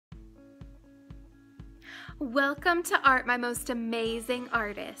Welcome to Art, my most amazing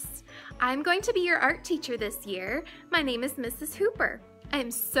artist. I'm going to be your art teacher this year. My name is Mrs. Hooper. I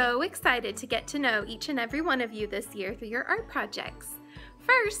am so excited to get to know each and every one of you this year through your art projects.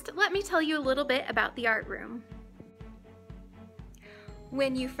 First, let me tell you a little bit about the art room.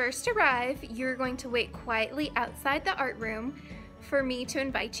 When you first arrive, you're going to wait quietly outside the art room for me to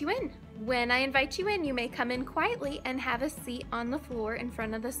invite you in. When I invite you in, you may come in quietly and have a seat on the floor in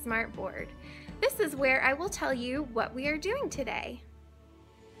front of the smart board. This is where I will tell you what we are doing today.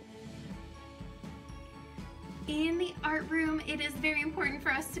 In the art room, it is very important for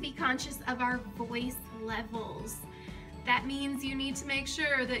us to be conscious of our voice levels. That means you need to make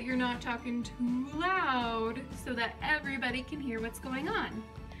sure that you're not talking too loud so that everybody can hear what's going on.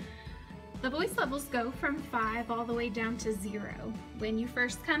 The voice levels go from 5 all the way down to 0. When you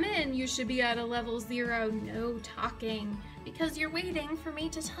first come in, you should be at a level 0, no talking, because you're waiting for me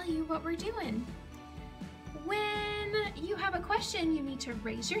to tell you what we're doing. When you have a question, you need to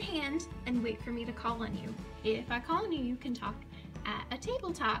raise your hand and wait for me to call on you. If I call on you, you can talk at a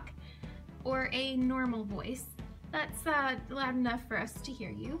table talk or a normal voice. That's loud enough for us to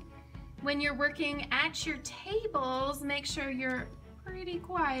hear you. When you're working at your tables, make sure you're pretty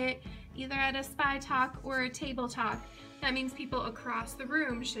quiet, either at a spy talk or a table talk. That means people across the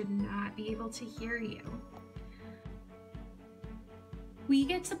room should not be able to hear you. We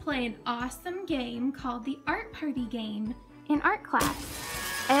get to play an awesome game called the Art Party game in art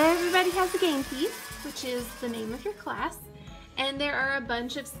class. Everybody has a game piece, which is the name of your class, and there are a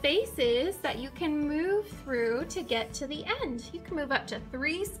bunch of spaces that you can move through to get to the end. You can move up to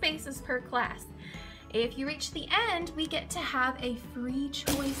 3 spaces per class. If you reach the end, we get to have a free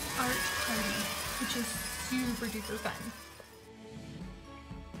choice art party, which is super duper fun.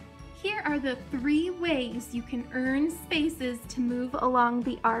 Here are the 3 ways you can earn spaces to move along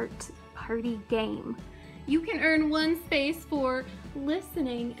the art party game. You can earn 1 space for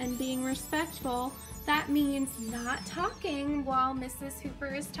listening and being respectful. That means not talking while Mrs.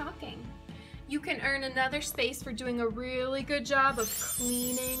 Hooper is talking. You can earn another space for doing a really good job of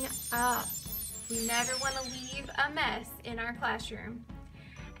cleaning up. We never want to leave a mess in our classroom.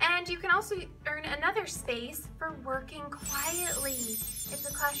 And you can also earn another space for working quietly. If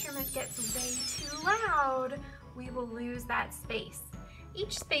the classroom gets way too loud, we will lose that space.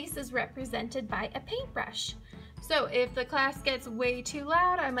 Each space is represented by a paintbrush. So if the class gets way too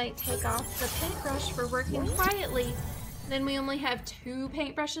loud, I might take off the paintbrush for working quietly. Then we only have 2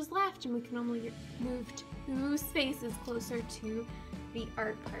 paintbrushes left and we can only move 2 spaces closer to the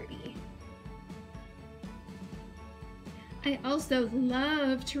art party. I also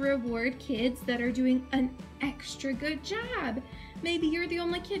love to reward kids that are doing an extra good job. Maybe you're the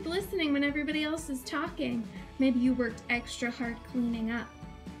only kid listening when everybody else is talking. Maybe you worked extra hard cleaning up.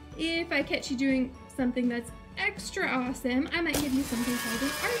 If I catch you doing something that's extra awesome, I might give you something called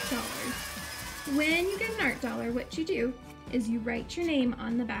an art dollar. When you get an art dollar, what you do is you write your name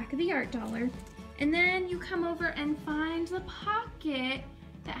on the back of the art dollar, and then you come over and find the pocket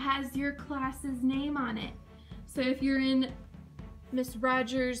that has your class's name on it. So if you're in Miss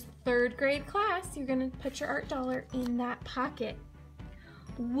Rogers' 3rd grade class, you're gonna put your art dollar in that pocket.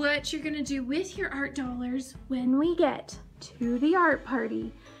 What you're gonna do with your art dollars when we get to the art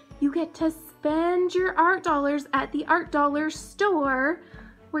party, you get to spend your art dollars at the art dollar store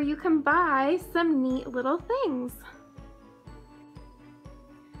where you can buy some neat little things.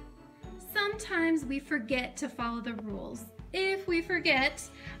 Sometimes we forget to follow the rules. If we forget,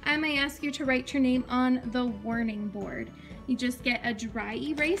 I may ask you to write your name on the warning board. You just get a dry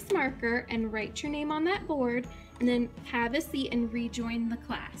erase marker and write your name on that board and then have a seat and rejoin the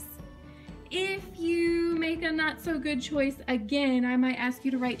class. If you make a not so good choice again, I might ask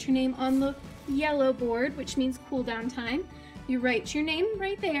you to write your name on the yellow board, which means cool down time. You write your name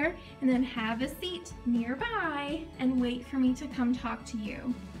right there and then have a seat nearby and wait for me to come talk to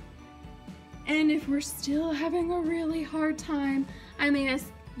you. And if we're still having a really hard time, I may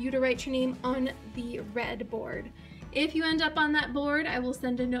ask you to write your name on the red board. If you end up on that board, I will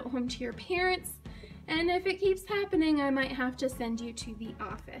send a note home to your parents, and if it keeps happening, I might have to send you to the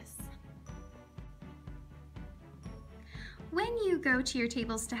office. When you go to your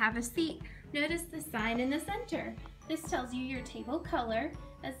tables to have a seat, notice the sign in the center. This tells you your table color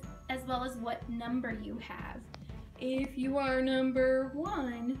as well as what number you have. If you are number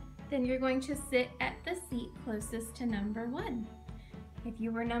 1, then you're going to sit at the seat closest to number 1. If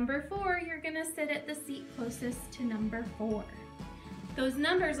you were number 4, you're going to sit at the seat closest to number 4. Those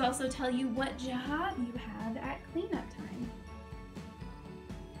numbers also tell you what job you have at cleanup time.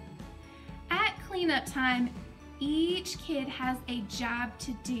 At cleanup time, each kid has a job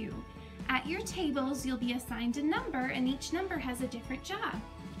to do. At your tables, you'll be assigned a number, and each number has a different job.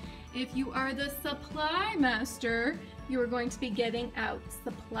 If you are the supply master, you are going to be getting out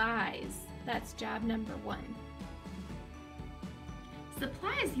supplies. That's job number 1.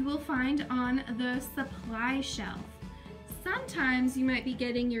 Supplies you will find on the supply shelf. Sometimes you might be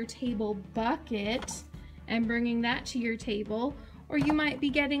getting your table bucket and bringing that to your table, or you might be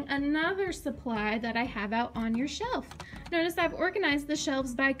getting another supply that I have out on your shelf. Notice I've organized the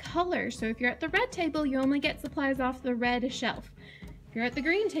shelves by color, so if you're at the red table, you only get supplies off the red shelf. If you're at the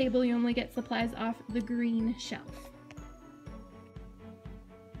green table, you only get supplies off the green shelf.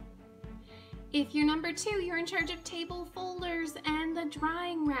 If you're number 2, you're in charge of table folders and the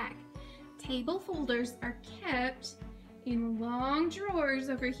drying rack. Table folders are kept in long drawers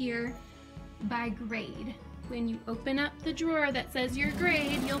over here by grade. When you open up the drawer that says your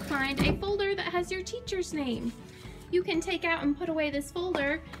grade, you'll find a folder that has your teacher's name. You can take out and put away this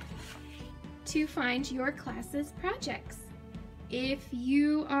folder to find your class's projects. If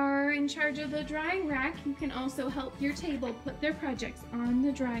you are in charge of the drying rack, you can also help your table put their projects on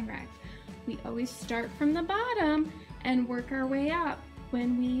the drying rack. We always start from the bottom and work our way up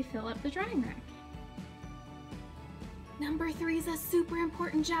when we fill up the drying rack. Number 3 is a super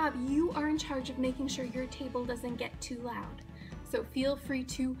important job. You are in charge of making sure your table doesn't get too loud. So feel free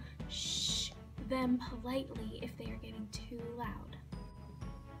to shh them politely if they are getting too loud.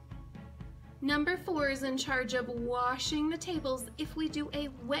 Number 4 is in charge of washing the tables if we do a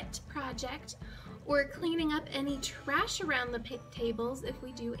wet project, or cleaning up any trash around the tables if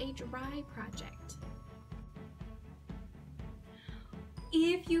we do a dry project.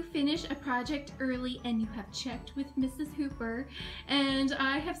 If you finish a project early and you have checked with Mrs. Hooper and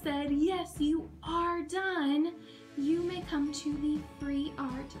I have said, yes, you are done, you may come to the Free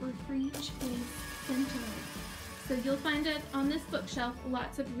Art or Free Choice Center. So you'll find it on this bookshelf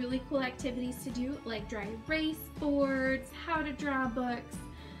lots of really cool activities to do, like dry erase boards, how to draw books,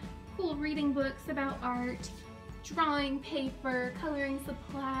 cool reading books about art, drawing paper, coloring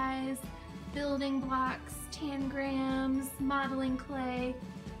supplies, building blocks, tangrams, modeling clay,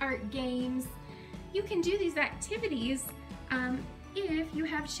 art games. You can do these activities if you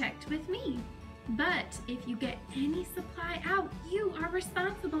have checked with me. But if you get any supply out, you are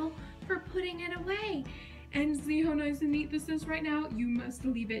responsible for putting it away. And see how nice and neat this is right now? You must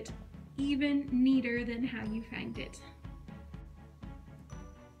leave it even neater than how you find it.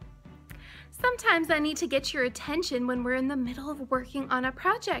 Sometimes I need to get your attention when we're in the middle of working on a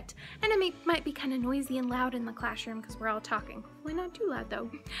project, and it might be kind of noisy and loud in the classroom because we're all talking. Hopefully not too loud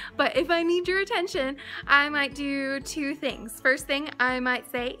though. But if I need your attention, I might do 2 things. First thing I might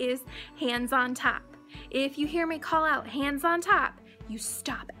say is hands on top. If you hear me call out hands on top, you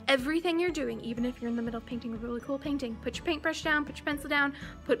stop everything you're doing, even if you're in the middle of painting a really cool painting. Put your paintbrush down, put your pencil down,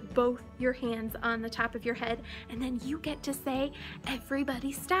 put both your hands on the top of your head, and then you get to say,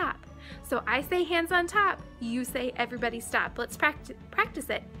 everybody stop. So I say hands on top, you say everybody stop. Let's practice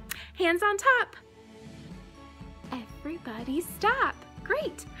it. Hands on top. Everybody stop.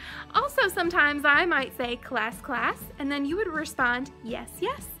 Great. Also, sometimes I might say class, class, and then you would respond yes,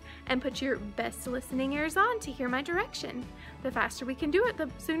 yes, and put your best listening ears on to hear my direction. The faster we can do it, the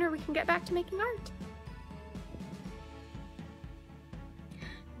sooner we can get back to making art.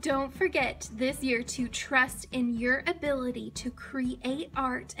 Don't forget this year to trust in your ability to create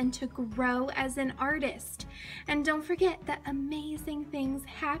art and to grow as an artist. And don't forget that amazing things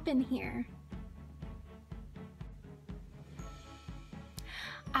happen here.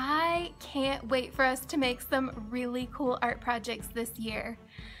 I can't wait for us to make some really cool art projects this year.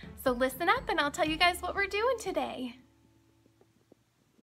 So listen up and I'll tell you guys what we're doing today.